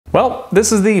Well,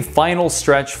 this is the final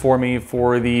stretch for me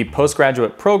for the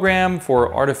postgraduate program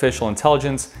for artificial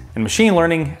intelligence and machine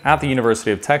learning at the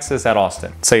University of Texas at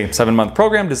Austin. It's a 7-month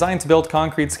program designed to build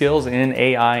concrete skills in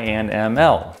AI and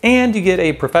ML. And you get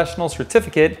a professional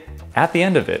certificate at the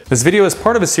end of it. This video is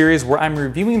part of a series where I'm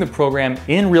reviewing the program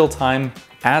in real time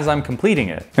as I'm completing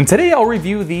it. And today I'll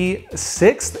review the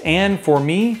 6th and, for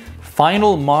me,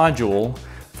 final module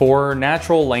for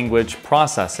natural language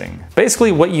processing.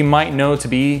 Basically what you might know to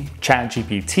be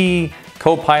ChatGPT,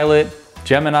 Copilot,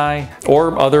 Gemini,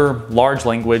 or other large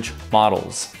language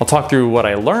models. I'll talk through what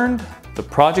I learned, the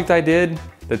project I did,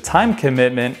 the time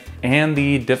commitment, and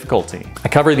the difficulty. I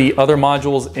cover the other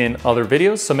modules in other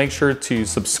videos, so make sure to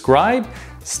subscribe,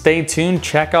 stay tuned,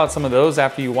 check out some of those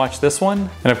after you watch this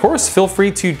one. And of course, feel free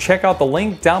to check out the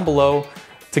link down below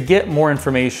to get more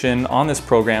information on this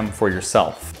program for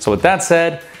yourself. So with that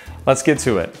said, let's get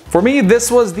to it. For me, this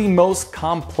was the most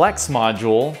complex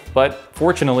module, but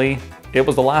fortunately, it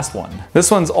was the last one.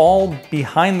 This one's all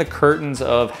behind the curtains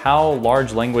of how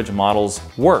large language models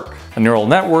work. A neural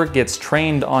network gets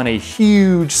trained on a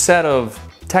huge set of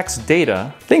text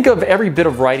data. Think of every bit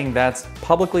of writing that's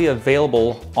publicly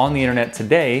available on the internet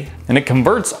today, and it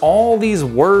converts all these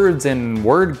words and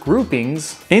word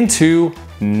groupings into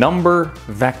number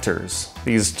vectors,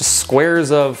 these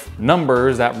squares of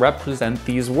numbers that represent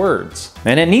these words.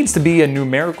 And it needs to be a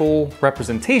numerical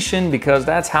representation because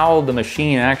that's how the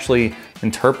machine actually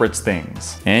interprets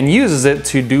things and uses it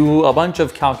to do a bunch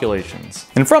of calculations.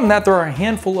 And from that, there are a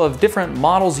handful of different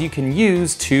models you can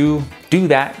use to do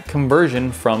that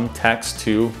conversion from text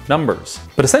to numbers.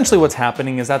 But essentially what's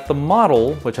happening is that the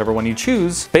model, whichever one you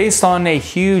choose, based on a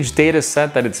huge data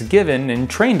set that it's given and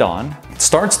trained on,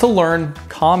 starts to learn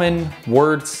common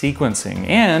word sequencing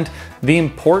and the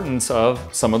importance of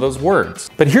some of those words.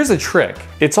 But here's a trick.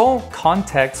 It's all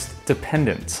context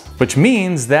dependent, which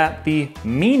means that the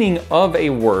meaning of a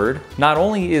word not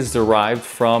only is derived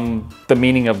from the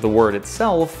meaning of the word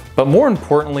itself, but more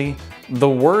importantly, the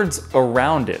words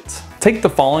around it. Take the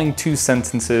following 2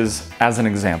 sentences as an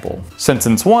example.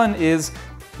 Sentence 1 is,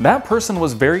 "That person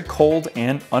was very cold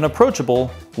and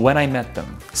unapproachable when I met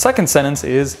them." Second sentence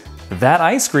is, "That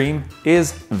ice cream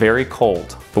is very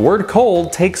cold." The word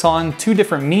cold takes on 2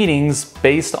 different meanings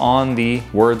based on the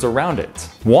words around it.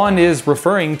 One is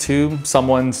referring to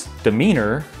someone's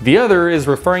demeanor. The other is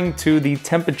referring to the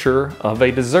temperature of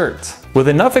a dessert. With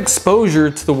enough exposure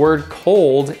to the word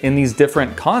cold in these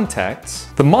different contexts,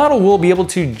 the model will be able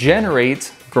to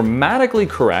generate grammatically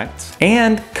correct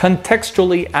and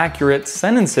contextually accurate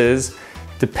sentences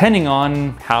depending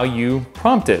on how you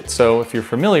prompt it. So if you're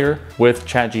familiar with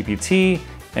ChatGPT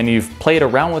and you've played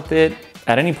around with it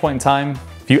at any point in time,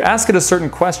 if you ask it a certain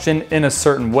question in a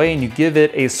certain way and you give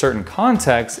it a certain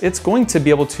context, it's going to be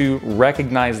able to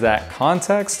recognize that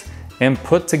context and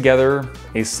put together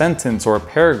a sentence or a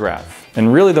paragraph.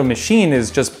 And really the machine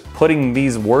is just putting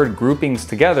these word groupings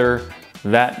together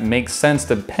that makes sense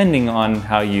depending on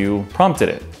how you prompted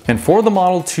it. And for the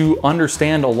model to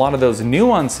understand a lot of those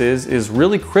nuances is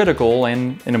really critical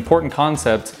and an important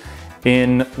concept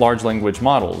in large language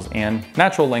models and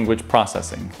natural language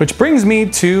processing. Which brings me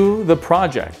to the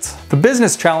project. The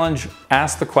business challenge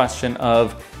asked the question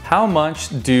of how much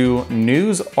do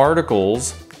news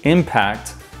articles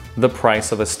impact the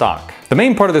price of a stock? The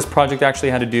main part of this project actually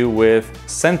had to do with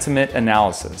sentiment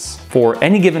analysis. For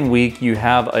any given week, you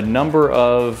have a number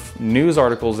of news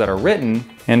articles that are written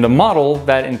and a model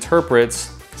that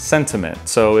interprets sentiment.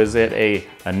 So is it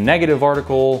a negative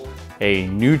article, a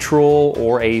neutral,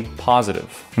 or a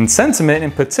positive? And sentiment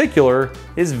in particular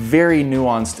is very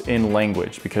nuanced in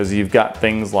language because you've got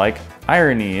things like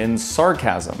irony and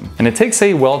sarcasm. And it takes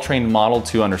a well-trained model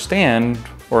to understand,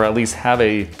 or at least have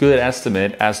a good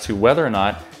estimate as to whether or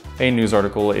not a news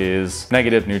article is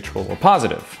negative, neutral, or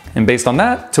positive. And based on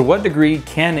that, to what degree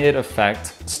can it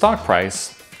affect stock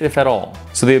price, if at all?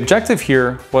 So the objective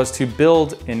here was to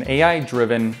build an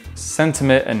AI-driven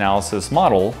sentiment analysis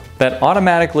model that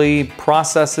automatically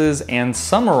processes and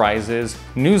summarizes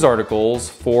news articles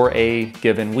for a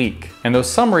given week. And those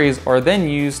summaries are then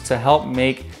used to help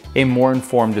make a more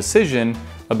informed decision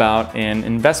about an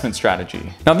investment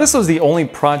strategy. Now, this was the only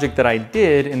project that I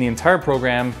did in the entire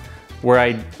program where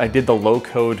I did the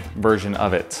low-code version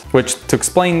of it, which, to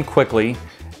explain quickly,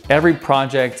 every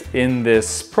project in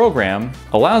this program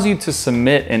allows you to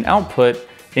submit an output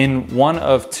in one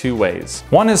of 2 ways.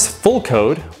 One is full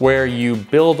code, where you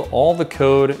build all the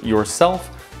code yourself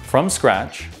from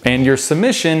scratch, and your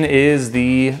submission is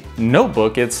the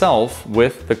notebook itself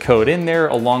with the code in there,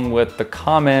 along with the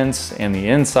comments and the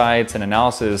insights and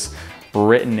analysis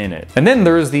written in it. And then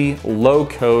there's the low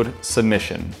code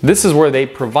submission. This is where they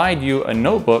provide you a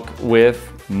notebook with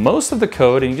most of the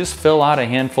code and you just fill out a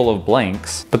handful of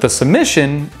blanks. But the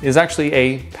submission is actually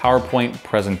a PowerPoint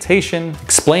presentation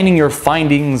explaining your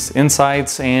findings,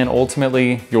 insights, and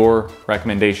ultimately your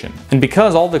recommendation. And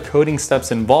because all the coding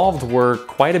steps involved were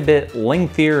quite a bit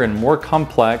lengthier and more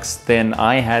complex than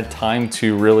I had time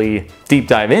to really deep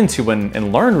dive into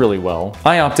and learn really well,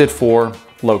 I opted for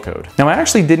low code. Now, I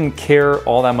actually didn't care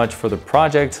all that much for the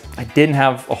project. I didn't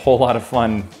have a whole lot of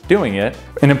fun doing it.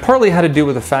 And it partly had to do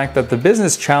with the fact that the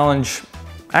business challenge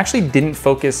actually didn't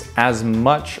focus as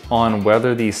much on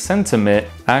whether the sentiment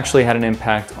actually had an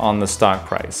impact on the stock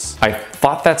price. I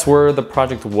thought that's where the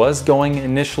project was going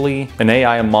initially, an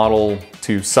AI model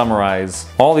to summarize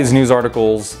all these news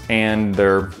articles and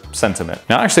their sentiment.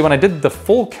 Now, actually, when I did the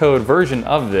full code version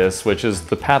of this, which is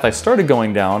the path I started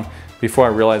going down, before I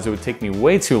realized it would take me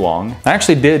way too long, I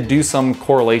actually did do some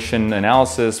correlation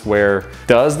analysis where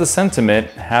does the sentiment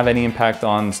have any impact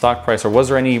on stock price or was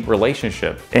there any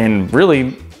relationship? And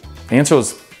really, the answer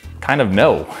was kind of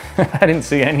no. I didn't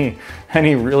see any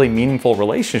really meaningful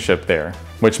relationship there,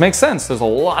 which makes sense. There's a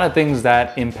lot of things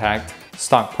that impact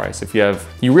stock price. If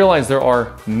you realize there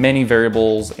are many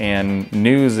variables and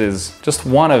news is just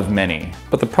one of many.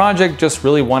 But the project just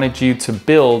really wanted you to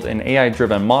build an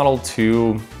AI-driven model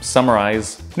to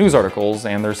summarize news articles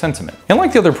and their sentiment. And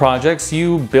like the other projects,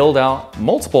 you build out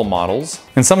multiple models.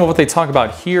 And some of what they talk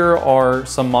about here are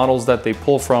some models that they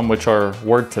pull from, which are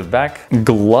word-to-vec,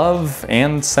 glove,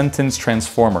 and sentence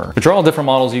transformer, which are all different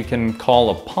models you can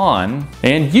call upon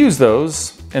and use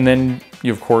those. And then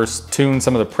you, of course, tune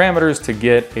some of the parameters to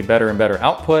get a better and better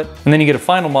output. And then you get a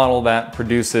final model that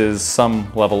produces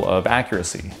some level of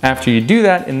accuracy. After you do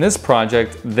that in this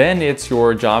project, then it's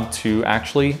your job to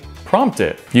actually prompt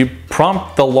it. You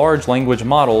prompt the large language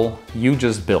model you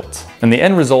just built. And the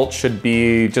end result should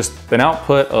be just an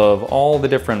output of all the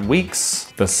different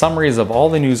weeks, the summaries of all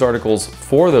the news articles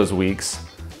for those weeks,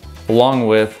 along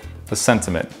with the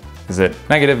sentiment. Is it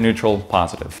negative, neutral,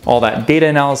 positive? All that data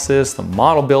analysis, the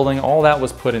model building, all that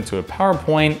was put into a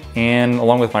PowerPoint, and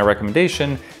along with my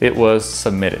recommendation, it was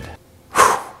submitted.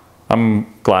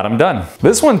 I'm glad I'm done.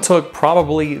 This one took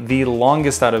probably the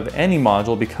longest out of any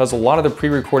module because a lot of the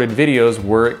pre-recorded videos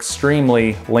were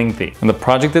extremely lengthy. And the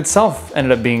project itself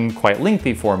ended up being quite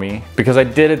lengthy for me because I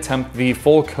did attempt the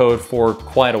full code for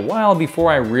quite a while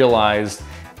before I realized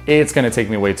it's gonna take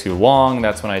me way too long.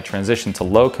 That's when I transitioned to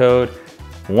low code.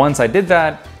 Once I did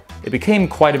that, it became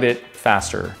quite a bit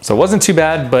faster. So it wasn't too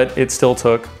bad, but it still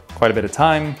took quite a bit of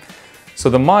time. So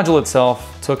the module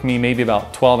itself took me maybe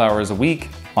about 12 hours a week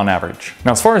on average.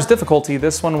 Now, as far as difficulty,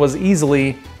 this one was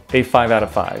easily a 5 out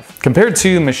of 5. Compared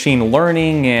to machine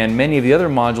learning and many of the other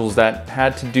modules that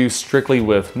had to do strictly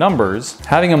with numbers,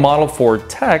 having a model for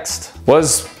text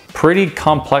was pretty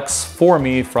complex for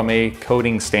me from a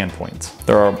coding standpoint.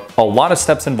 There are a lot of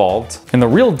steps involved, and the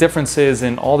real differences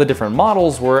in all the different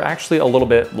models were actually a little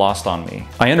bit lost on me.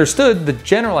 I understood the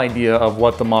general idea of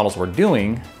what the models were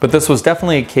doing, but this was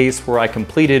definitely a case where I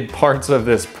completed parts of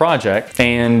this project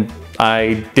and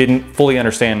I didn't fully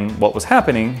understand what was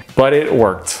happening, but it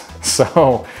worked.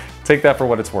 So take that for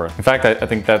what it's worth. In fact, I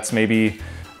think that's maybe,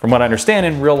 from what I understand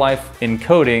in real life in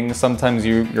coding, sometimes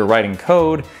you're writing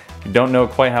code, you don't know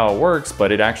quite how it works,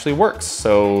 but it actually works.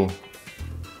 So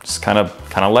just kind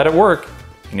of let it work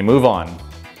and you move on.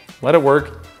 Let it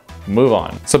work, move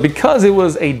on. So because it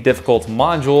was a difficult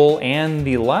module and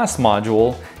the last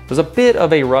module was a bit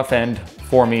of a rough end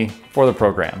for me for the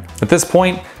program. At this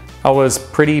point, I was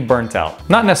pretty burnt out.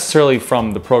 Not necessarily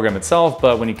from the program itself,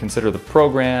 but when you consider the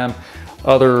program,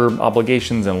 other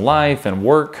obligations in life and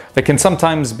work, that can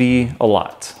sometimes be a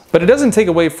lot. But it doesn't take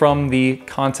away from the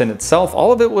content itself.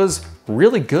 All of it was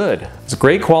really good. It's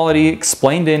great quality,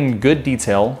 explained in good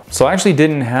detail. So I actually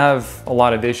didn't have a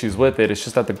lot of issues with it. It's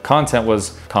just that the content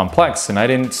was complex and I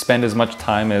didn't spend as much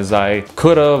time as I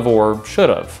could have or should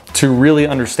have to really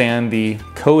understand the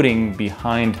coding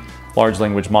behind large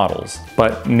language models.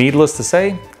 But needless to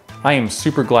say, I am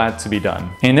super glad to be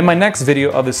done. And in my next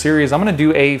video of the series, I'm gonna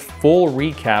do a full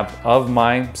recap of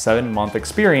my 7-month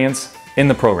experience in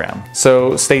the program.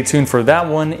 So stay tuned for that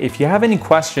one. If you have any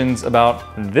questions about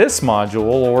this module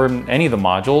or any of the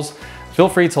modules, feel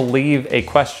free to leave a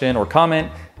question or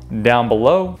comment down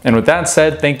below. And with that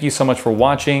said, thank you so much for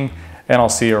watching, and I'll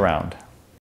see you around.